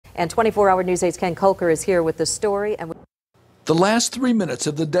And 24-hour News 8's Ken Kolker is here with the story. The last 3 minutes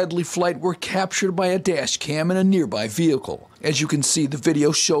of the deadly flight were captured by a dash cam in a nearby vehicle. As you can see, the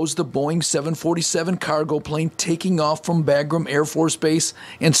video shows the Boeing 747 cargo plane taking off from Bagram Air Force Base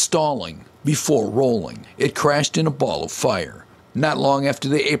and stalling before rolling. It crashed in a ball of fire. Not long after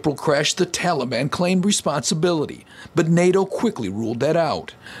the April crash, the Taliban claimed responsibility, but NATO quickly ruled that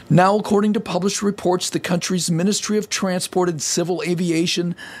out. Now, according to published reports, the country's Ministry of Transport and Civil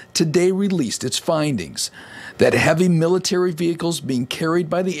Aviation today released its findings that heavy military vehicles being carried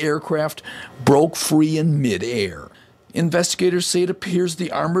by the aircraft broke free in mid-air. Investigators say it appears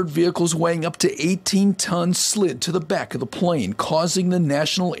the armored vehicles weighing up to 18 tons slid to the back of the plane, causing the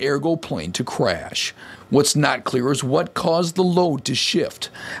National Airgo plane to crash. What's not clear is what caused the load to shift.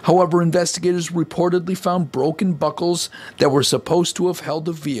 However, investigators reportedly found broken buckles that were supposed to have held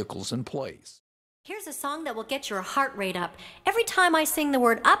the vehicles in place. Here's a song that will get your heart rate up. Every time I sing the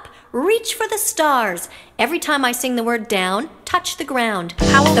word up, reach for the stars. Every time I sing the word down, touch the ground.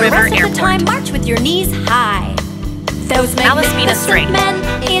 Powell the River rest of Airport. the time, march with your knees high. Those magnificent men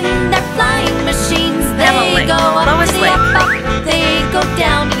in their flying machines, they go up to the up, they go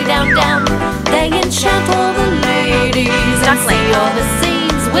down, down, down. They enchant all the ladies and see all the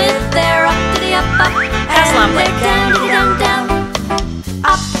scenes with their up to the up, and they're down, down, down,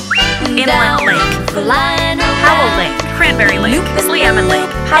 up and down. Inland Lake, Flying Powell Lake, Cranberry Lake, Sleaman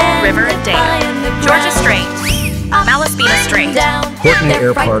Lake, Powell River and Dana, Georgia Strait, Malaspina Strait, Courtney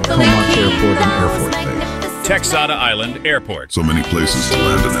Airport, Comox Airport, and Air Force Base. Texada Island Airport. So many places to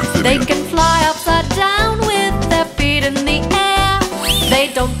land an amphibian. They can fly upside down with their feet in the air.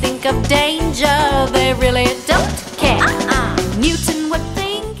 They don't think of danger, they really don't care. Newton would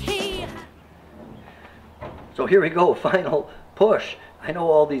think he... So here we go, final push. I know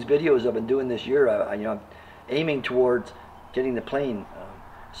all these videos I've been doing this year, I'm aiming towards getting the plane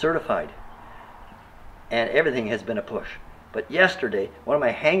certified. And everything has been a push. But yesterday, one of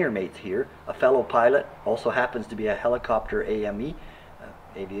my hangar mates here, a fellow pilot, also happens to be a helicopter AME,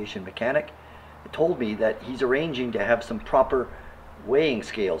 aviation mechanic, told me that he's arranging to have some proper weighing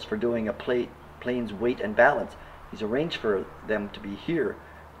scales for doing a plane's weight and balance. He's arranged for them to be here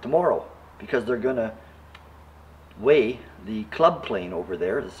tomorrow because they're going to weigh the club plane over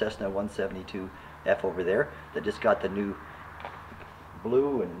there, the Cessna 172F over there, that just got the new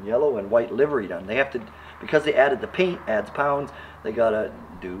blue and yellow and white livery done. They have to, because they added the paint, adds pounds, they gotta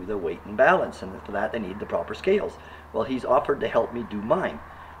do the weight and balance, and for that they need the proper scales. Well, he's offered to help me do mine.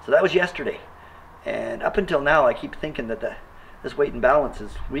 So that was yesterday. And up until now I keep thinking that this weight and balance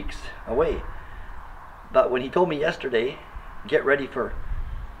is weeks away. But when he told me yesterday, get ready for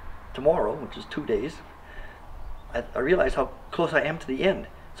tomorrow, which is 2 days, I realized how close I am to the end.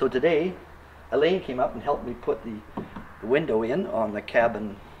 So today, Elaine came up and helped me put the window in on the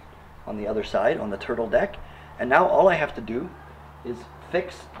cabin on the other side, on the turtle deck. And now all I have to do is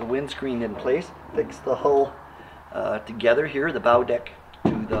fix the windscreen in place, fix the hull together here, the bow deck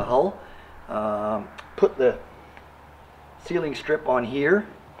to the hull, put the ceiling strip on here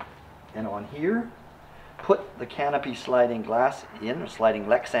and on here, put the canopy sliding glass in, or sliding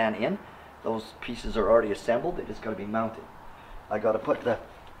Lexan in. Those pieces are already assembled, they just got to be mounted. I got to put the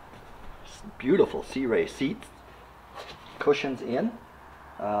beautiful Searey seats, cushions in,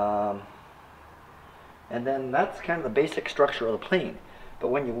 and then that's kind of the basic structure of the plane. But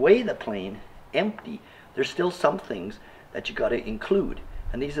when you weigh the plane empty, there's still some things that you got to include,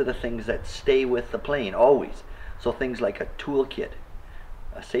 and these are the things that stay with the plane always. So things like a tool kit,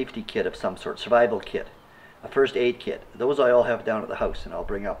 a safety kit of some sort, survival kit, a first aid kit. Those I all have down at the house and I'll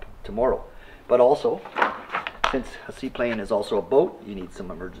bring up tomorrow. But also, since a seaplane is also a boat, you need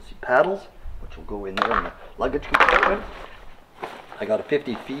some emergency paddles, which will go in there in the luggage compartment. I got a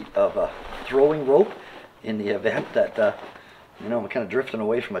 50 feet of a throwing rope in the event that I'm kind of drifting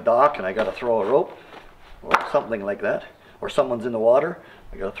away from a dock and I got to throw a rope, or something like that, or someone's in the water,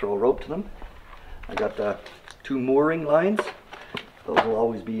 I got to throw a rope to them. I got 2 mooring lines. Those will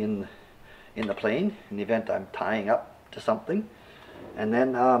always be in the plane in the event I'm tying up to something. And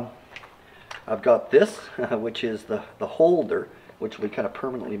then I've got this, which is the holder, which will be kind of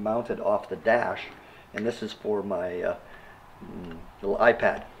permanently mounted off the dash, and this is for my little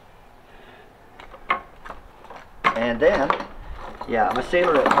iPad. And then, yeah, I'm a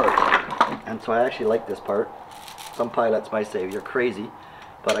sailor at heart, and so I actually like this part. Some pilots might say you're crazy,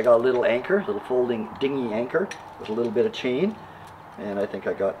 but I got a little anchor, a little folding dinghy anchor with a little bit of chain, and I think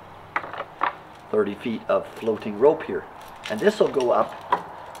I got 30 feet of floating rope here. And this will go up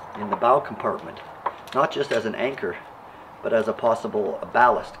in the bow compartment, not just as an anchor, but as a possible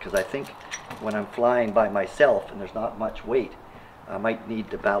ballast, because I think when I'm flying by myself and there's not much weight, I might need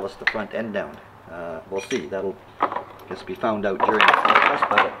to ballast the front end down. We'll see. That'll just be found out during the test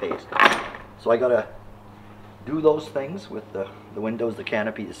pilot phase. So I gotta do those things with the windows, the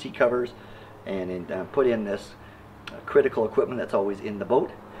canopy, the seat covers, and put in this critical equipment that's always in the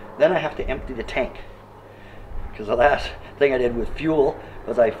boat. Then I have to empty the tank, because the last thing I did with fuel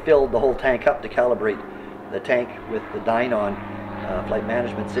was I filled the whole tank up to calibrate the tank with the Dynon flight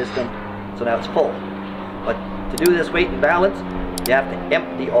management system, so now it's full. But to do this weight and balance, you have to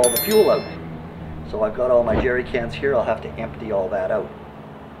empty all the fuel out. So I've got all my jerry cans here. I'll have to empty all that out,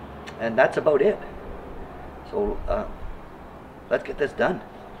 and that's about it. So let's get this done.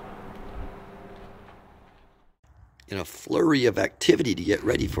 In a flurry of activity to get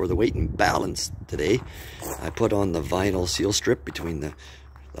ready for the weight and balance today, I put on the vinyl seal strip between the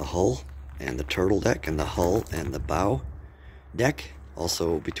hull and the turtle deck, and the hull and the bow deck,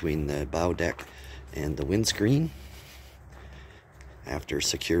 also between the bow deck and the windscreen. After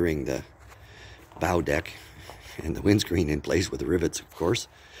securing the bow deck and the windscreen in place with the rivets, of course,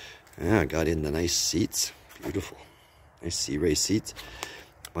 I got in the nice seats. Beautiful, nice Searey seats.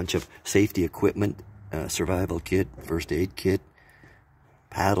 A bunch of safety equipment, survival kit, first aid kit,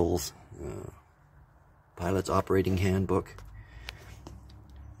 paddles, pilot's operating handbook,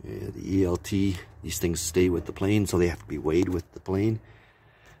 the ELT. These things stay with the plane, so they have to be weighed with the plane.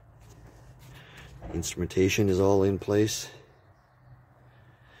 Instrumentation is all in place.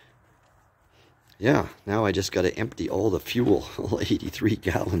 Yeah, now I just got to empty all the fuel, all 83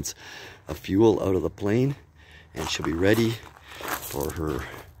 gallons of fuel out of the plane, and she'll be ready for her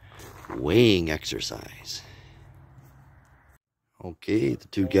weighing exercise. Okay, the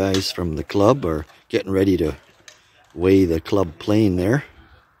two guys from the club are getting ready to weigh the club plane there.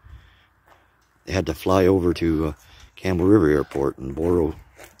 They had to fly over to Campbell River Airport and borrow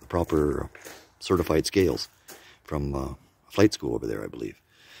the proper certified scales from a flight school over there, I believe.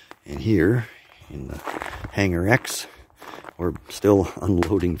 And here in the Hangar X, we're still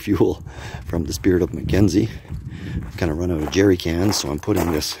unloading fuel from the Spirit of Mackenzie. I've kind of run out of jerry cans, so I'm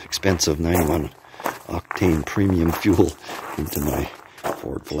putting this expensive 91 octane premium fuel into my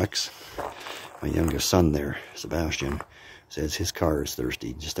Ford Flex. My youngest son there, Sebastian, says his car is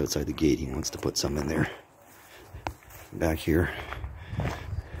thirsty just outside the gate. He wants to put some in there. Back here,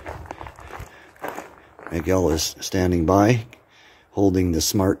 Miguel is standing by, holding the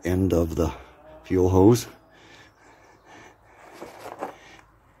smart end of the fuel hose.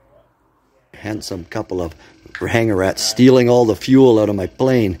 Handsome couple of hanger rats stealing all the fuel out of my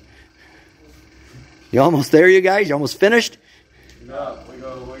plane. You almost there, you guys? You almost finished? No, we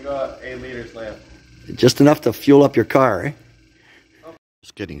got 8 liters left. Just enough to fuel up your car, eh?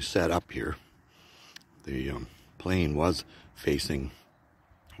 Just getting set up here. The plane was facing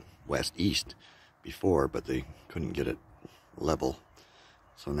west-east before, but they couldn't get it level.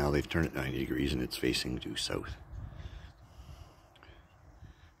 So now they've turned it 90 degrees and it's facing due south.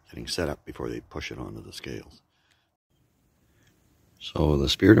 Getting set up before they push it onto the scales. So the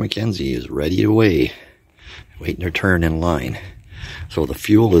Spirit of Mackenzie is ready to weigh, waiting her turn in line. So the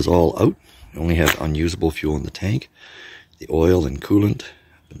fuel is all out. We only have unusable fuel in the tank. The oil and coolant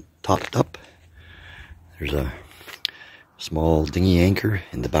have been topped up. There's a small dinghy anchor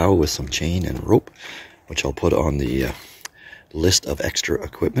in the bow with some chain and rope, which I'll put on the list of extra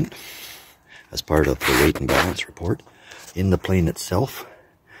equipment as part of the weight and balance report. In the plane itself,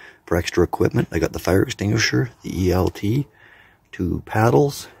 for extra equipment, I got the fire extinguisher, the ELT, 2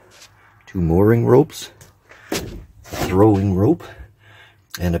 paddles, 2 mooring ropes, throwing rope,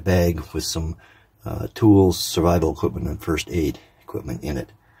 and a bag with some tools, survival equipment, and first aid equipment in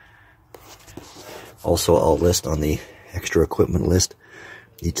it. Also, I'll list on the extra equipment list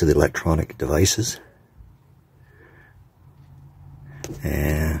each of the electronic devices.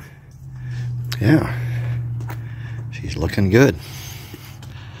 And yeah, she's looking good.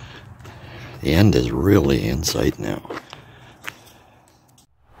 The end is really in sight now.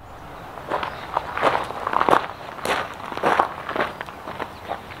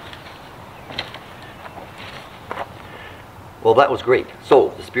 Well, that was great. So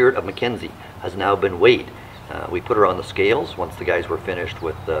the Spirit of Mackenzie has now been weighed. We put her on the scales once the guys were finished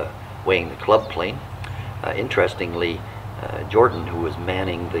with weighing the club plane. Interestingly, Jordan, who was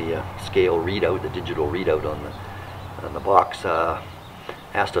manning the scale readout, the digital readout on the box,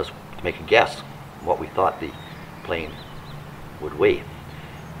 asked us to make a guess what we thought the plane would weigh.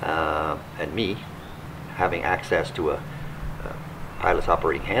 And me, having access to a pilot's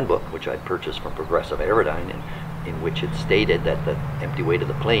operating handbook, which I'd purchased from Progressive Aerodyne, in which it stated that the empty weight of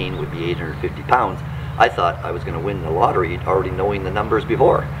the plane would be 850 pounds, I thought I was going to win the lottery, already knowing the numbers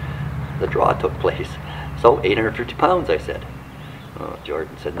before the draw took place. So 850 pounds, I said. Oh,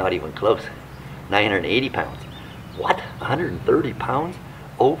 Jordan said, not even close. 980 pounds. What? 130 pounds?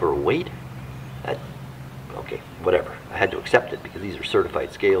 Overweight? Okay, whatever. I had to accept it because these are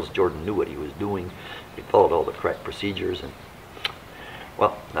certified scales. Jordan knew what he was doing. He followed all the correct procedures, and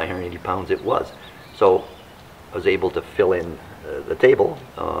well, 980 pounds it was. So I was able to fill in the table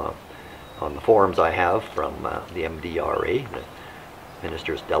on the forms I have from the MDRA, the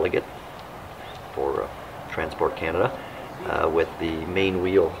Minister's Delegate for Transport Canada, with the main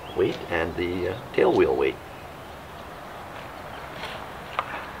wheel weight and the tail wheel weight.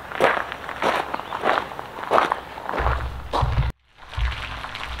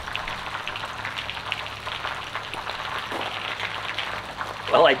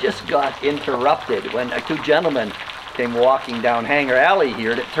 Well, I just got interrupted when two gentlemen came walking down Hanger Alley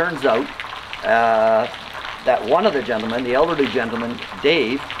here, and it turns out that one of the gentlemen, the elderly gentleman,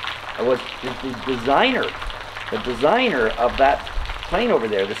 Dave, was the designer of that plane over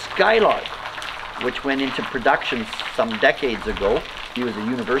there, the Skylark, which went into production some decades ago. He was a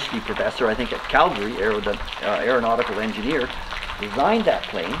university professor, I think at Calgary, aeronautical engineer, designed that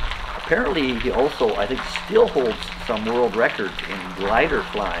plane. Apparently he also, I think, still holds some world records in glider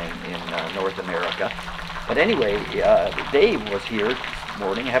flying in North America. But anyway, Dave was here this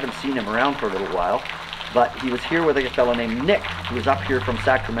morning. I haven't seen him around for a little while, but he was here with a fellow named Nick, who was up here from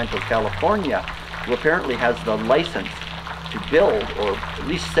Sacramento, California, who apparently has the license to build, or at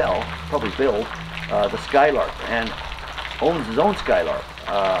least sell, probably build, the Skylark, and owns his own Skylark.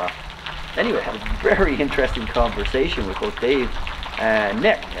 Anyway, had a very interesting conversation with both Dave and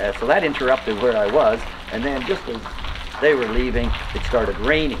Nick. So that interrupted where I was, and then just as they were leaving, it started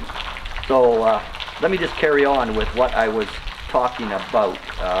raining. So let me just carry on with what I was talking about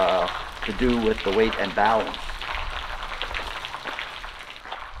to do with the weight and balance.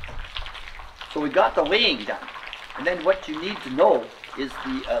 So we got the weighing done, and then what you need to know is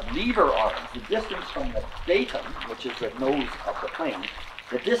the lever arms, the distance from the datum, which is the nose of the plane,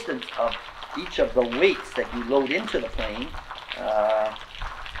 the distance of each of the weights that you load into the plane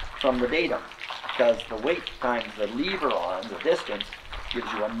from the datum, because the weight times the lever arm, the distance,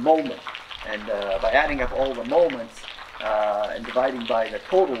 gives you a moment, and by adding up all the moments and dividing by the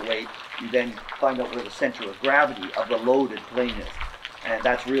total weight, you then find out where the center of gravity of the loaded plane is, and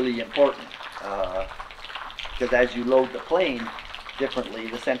that's really important, because as you load the plane differently,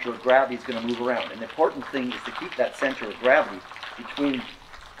 the center of gravity is going to move around, and the important thing is to keep that center of gravity between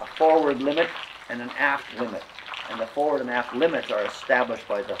a forward limit and an aft limit. And the forward and aft limits are established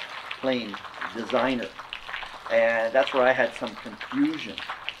by the plane designer. And that's where I had some confusion.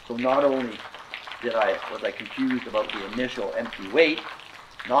 So not only was I confused about the initial empty weight,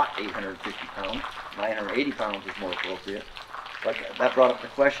 not 850 pounds, 980 pounds is more appropriate, but that brought up the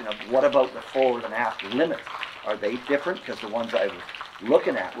question of what about the forward and aft limits? Are they different? Because the ones I was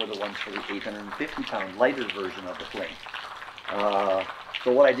looking at were the ones for the 850 pound lighter version of the plane.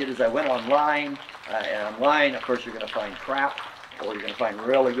 So what I did is I went online, and online, of course, you're going to find crap, or you're going to find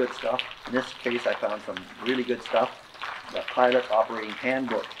really good stuff. In this case, I found some really good stuff. The Pilot Operating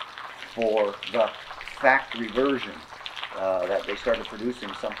Handbook for the factory version that they started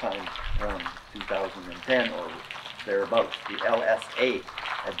producing sometime around 2010 or thereabouts, the LSA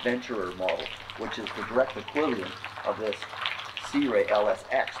Adventurer model, which is the direct equivalent of this Searey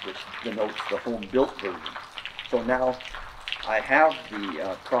LSX, which denotes the home-built version. So now I have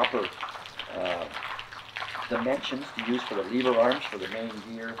the proper dimensions to use for the lever arms, for the main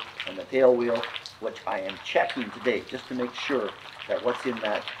gear and the tail wheel, which I am checking today just to make sure that what's in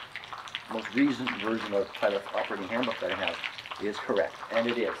that most recent version of Pilot Operating Handbook that I have is correct, and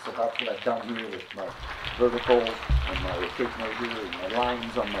it is. So that's what I've done here with my verticals and my tape measure and my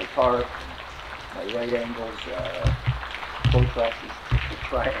lines on my car, my right angles, protractors,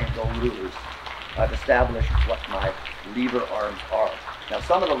 triangle rulers. I've established what my lever arms are. Now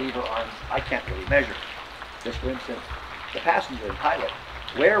some of the lever arms I can't really measure. Just for instance, the passenger and pilot,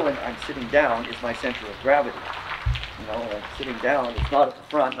 where when I'm sitting down is my center of gravity. You know, when I'm sitting down, it's not at the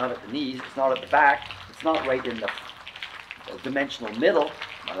front, not at the knees, it's not at the back, it's not right in the dimensional middle,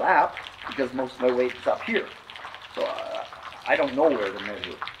 my lap, because most of my weight is up here. So I don't know where to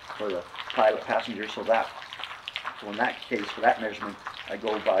measure for the pilot passenger, so in that case, for that measurement, I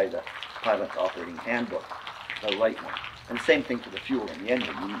go by the Pilot Operating Handbook, the right one. And the same thing for the fuel and the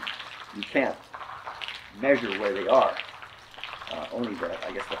engine. You can't measure where they are. Only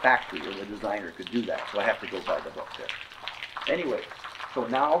I guess the factory or the designer could do that. So I have to go by the book there. Anyway, so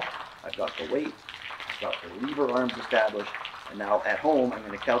now I've got the weight, I've got the lever arms established, and now at home I'm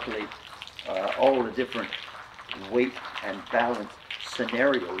going to calculate all the different weight and balance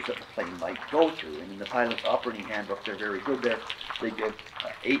scenarios that the plane might go through. And in the pilot's operating handbook, they're very good there. They give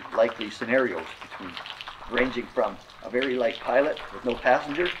 8 likely scenarios ranging from a very light pilot with no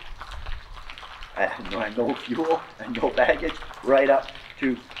passenger, and no fuel and no baggage, right up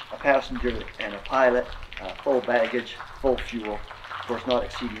to a passenger and a pilot, full baggage, full fuel, of course not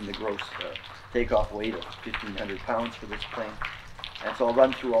exceeding the gross takeoff weight of 1,500 pounds for this plane. And so I'll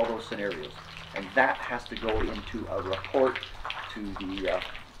run through all those scenarios. And that has to go into a report to the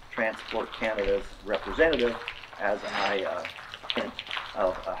Transport Canada's representative as I hint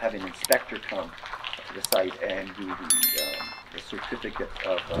of having an inspector come to the site and do the certificate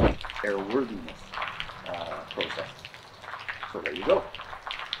of airworthiness process. So there you go.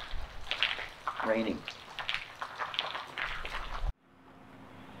 Raining.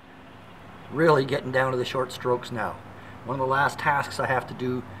 Really getting down to the short strokes now. One of the last tasks I have to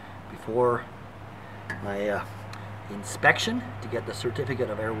do before my inspection to get the certificate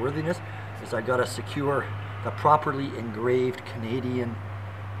of airworthiness is I've got to secure the properly engraved Canadian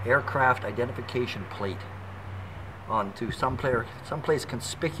aircraft identification plate onto someplace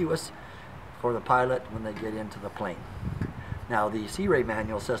conspicuous for the pilot when they get into the plane. Now the Searey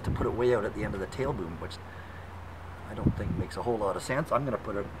manual says to put it way out at the end of the tail boom, which I don't think makes a whole lot of sense. I'm going to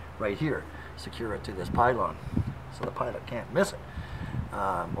put it right here, secure it to this pylon so the pilot can't miss it,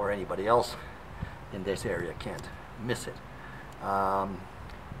 or anybody else in this area can't miss it.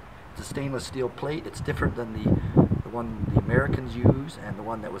 It's a stainless steel plate. It's different than the one the Americans use and the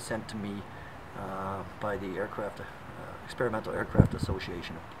one that was sent to me by the Experimental Aircraft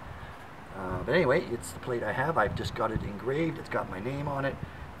Association. But anyway, it's the plate I have. I've just got it engraved. It's got my name on it.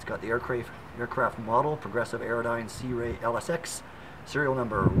 It's got the aircraft model, Progressive Aerodyne Searey LSX, serial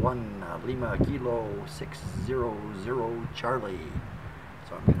number 1 Lima Kilo 600 Charlie.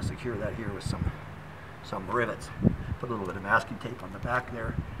 So I'm going to secure that here with some rivets. Put a little bit of masking tape on the back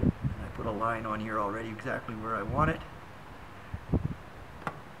there, and I put a line on here already exactly where I want it. I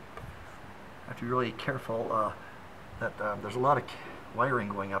have to be really careful that there's a lot of wiring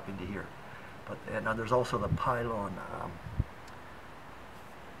going up into here, and there's also the pylon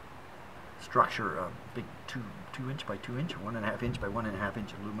structure, big 2 inch by 2 inch, or 1.5 inch by 1.5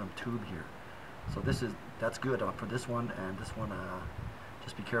 inch aluminum tube here. So that's good for this one, and this one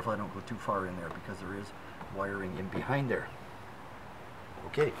just be careful I don't go too far in there because there is wiring in behind there.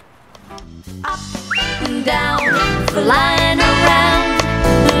 Okay. Up and down, flying around,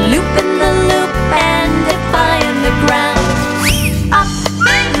 looping the loop and defying the ground. Up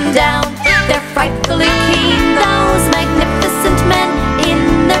and down, they're frightfully keen, those magnificent men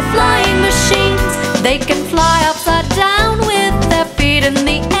in their flying machines. They can fly upside down with their feet in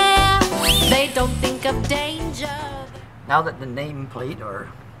the air. They don't think of danger. Now that the nameplate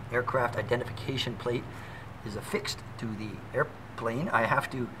or aircraft identification plate is affixed to the airplane, I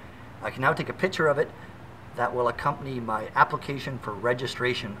can now take a picture of it that will accompany my application for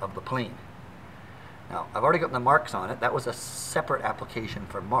registration of the plane. Now, I've already gotten the marks on it. That was a separate application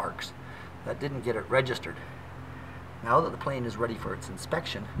for marks that didn't get it registered. Now that the plane is ready for its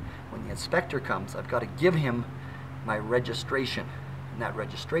inspection, when the inspector comes, I've got to give him my registration. And that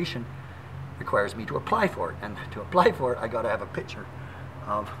registration requires me to apply for it. And to apply for it, I got to have a picture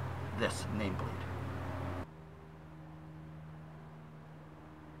of this nameplate.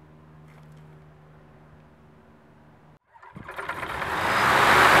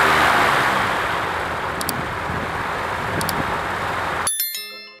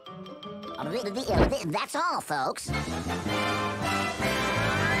 That's all, folks.